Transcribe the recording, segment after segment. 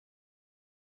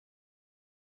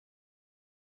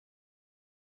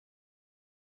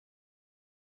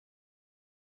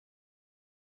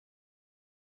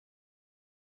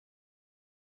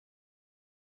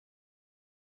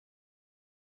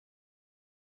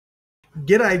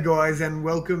G'day guys and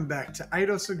welcome back to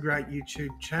AdosTheGreat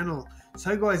YouTube channel.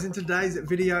 So guys, in today's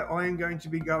video I am going to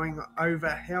be going over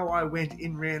how I went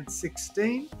in round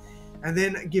 16 and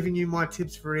then giving you my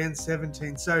tips for round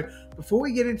 17. So before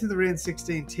we get into the round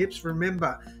 16 tips,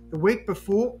 remember the week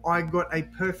before I got a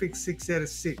perfect 6 out of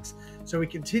 6. So we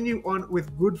continue on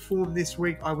with good form this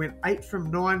week. I went 8 from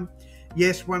 9.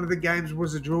 Yes, one of the games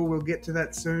was a draw. We'll get to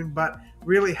that soon, but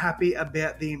really happy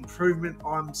about the improvement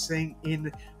I'm seeing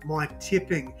in my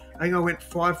tipping. I think I went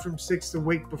 5 from 6 the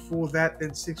week before that,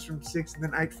 then 6 from 6, and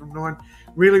then 8 from 9.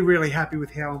 Really happy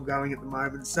with how I'm going at the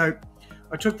moment. So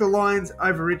I took the Lions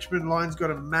over Richmond. Lions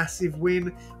got a massive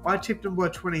win. I tipped them by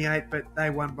 28, but they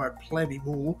won by plenty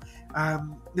more.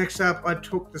 Next up, I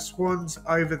took the Swans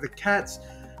over the Cats.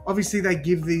 Obviously, they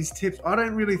give these tips. I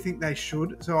don't really think they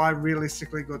should, so I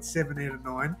realistically got 7 out of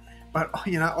 9. But,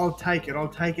 you know, I'll take it. I'll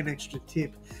take an extra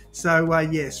tip. So,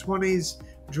 yeah, Swannies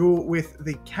draw with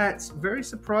the Cats. Very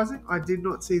surprising. I did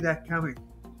not see that coming.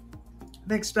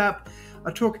 Next up,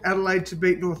 I took Adelaide to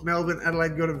beat North Melbourne.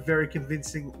 Adelaide got a very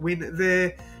convincing win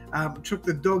there. Took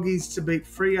the Doggies to beat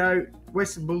Freo.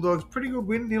 Western Bulldogs, pretty good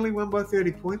win, nearly won by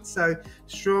 30 points. So,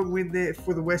 strong win there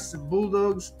for the Western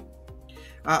Bulldogs.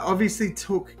 Obviously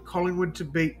took Collingwood to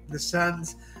beat the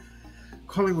Suns.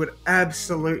 Collingwood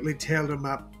absolutely tailed them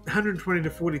up. 120 to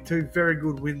 42, very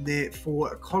good win there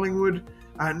for Collingwood.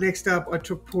 Next up, I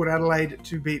took Port Adelaide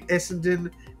to beat Essendon.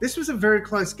 This was a very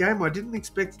close game. I didn't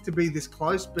expect it to be this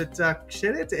close, but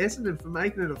shout out to Essendon for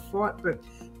making it a fight. But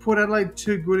Port Adelaide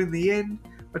too good in the end.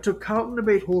 I took Carlton to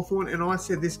beat Hawthorn, and I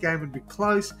said this game would be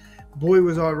close. Boy,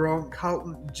 was I wrong.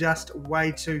 Carlton just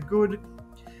way too good.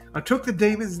 I took the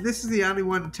Demons. This is the only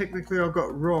one technically I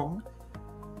got wrong.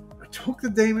 I took the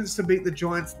Demons to beat the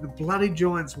Giants. The bloody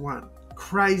Giants won.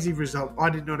 Crazy result. I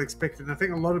did not expect it. And I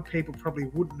think a lot of people probably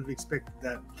wouldn't have expected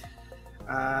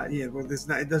that. Yeah, well,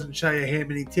 it doesn't show you how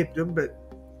many tipped them, but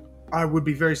I would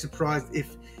be very surprised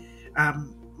if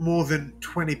more than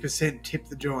 20% tipped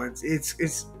the Giants.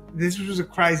 This was a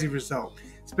crazy result.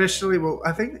 Especially, well,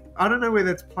 I don't know where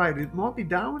that's played. It might be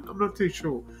Darwin. I'm not too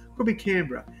sure. Could be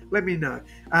Canberra. Let me know.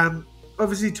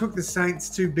 Obviously took the Saints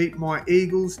to beat my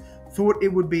Eagles. Thought it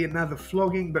would be another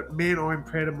flogging, but man, I'm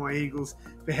proud of my Eagles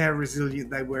for how resilient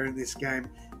they were in this game.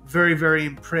 Very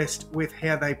impressed with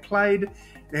how they played.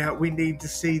 Now, we need to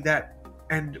see that,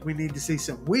 and we need to see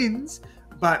some wins,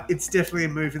 but it's definitely a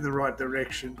move in the right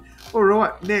direction. All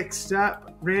right, next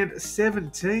up, round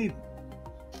 17.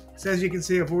 So as you can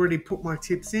see, I've already put my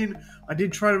tips in. I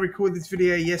did try to record this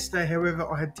video yesterday,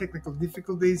 however, I had technical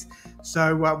difficulties.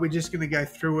 So we're just going to go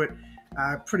through it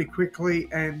pretty quickly.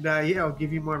 And yeah, I'll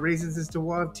give you my reasons as to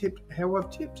why I've tipped, how I've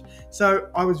tipped.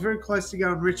 So I was very close to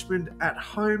going Richmond at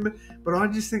home, but I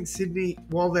just think Sydney,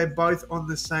 while they're both on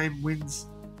the same wins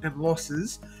and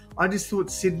losses, I just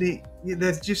thought Sydney,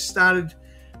 they've just started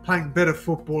playing better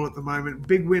football at the moment.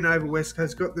 Big win over West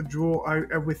Coast, got the draw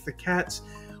with the Cats.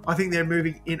 I think they're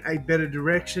moving in a better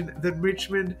direction than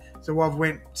Richmond. So I've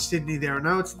went Sydney there. I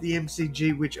know it's the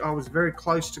MCG, which I was very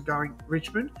close to going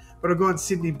Richmond, but I've gone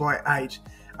Sydney by 8.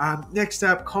 Next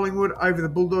up, Collingwood over the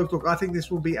Bulldogs. Look, I think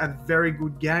this will be a very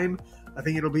good game. I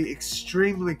think it'll be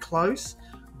extremely close,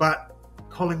 but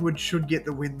Collingwood should get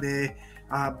the win there.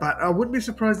 But I wouldn't be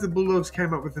surprised if the Bulldogs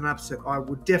came up with an upset. I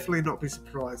would definitely not be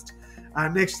surprised.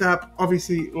 Next up,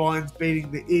 obviously, Lions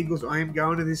beating the Eagles. I am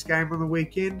going to this game on the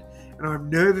weekend, and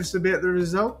I'm nervous about the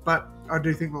result, but I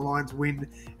do think the Lions win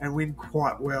and win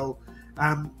quite well.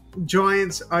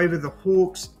 Giants over the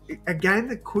Hawks. A game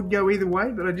that could go either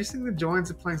way, but I just think the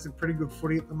Giants are playing some pretty good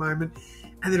footy at the moment,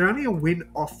 and they're only a win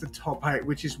off the top 8,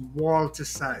 which is wild to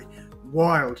say.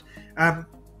 Wild.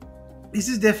 This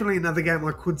is definitely another game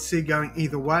I could see going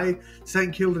either way.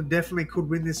 St Kilda definitely could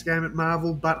win this game at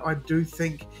Marvel, but I do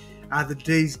think the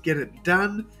D's get it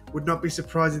done. Would not be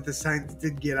surprised if the Saints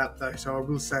did get up, though, so I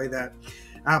will say that.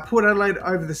 Port Adelaide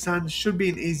over the Suns should be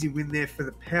an easy win there for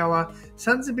the Power.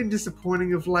 Suns have been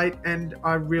disappointing of late, and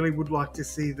I really would like to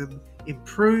see them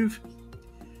improve.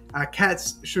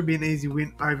 Cats should be an easy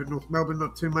win over North Melbourne,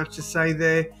 not too much to say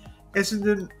there.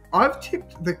 Essendon, I've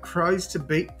tipped the Crows to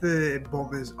beat the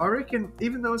Bombers. I reckon,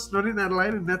 even though it's not in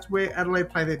Adelaide, and that's where Adelaide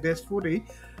play their best footy,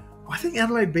 I think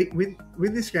Adelaide win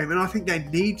this game, and I think they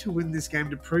need to win this game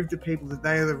to prove to people that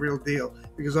they are the real deal,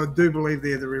 because I do believe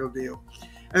they're the real deal.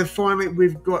 And finally,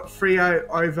 we've got Freo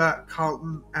over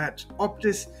Carlton at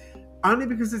Optus. Only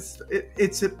because it's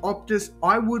at Optus.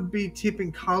 I would be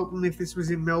tipping Carlton if this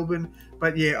was in Melbourne.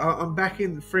 But yeah, I'm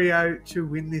backing Freo to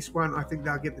win this one. I think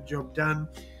they'll get the job done.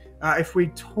 If we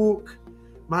talk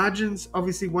margins,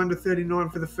 obviously 1 to 39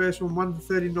 for the first one, 1 to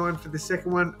 39 for the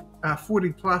second one,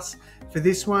 40 plus for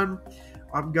this one.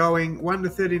 I'm going 1 to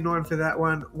 39 for that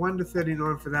one, 1 to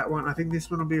 39 for that one. I think this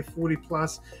one will be a 40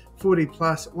 plus,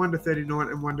 1 to 39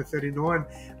 and 1 to 39.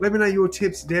 Let me know your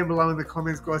tips down below in the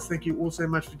comments, guys. Thank you all so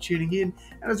much for tuning in.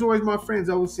 And as always, my friends,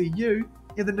 I will see you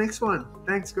in the next one.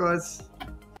 Thanks, guys.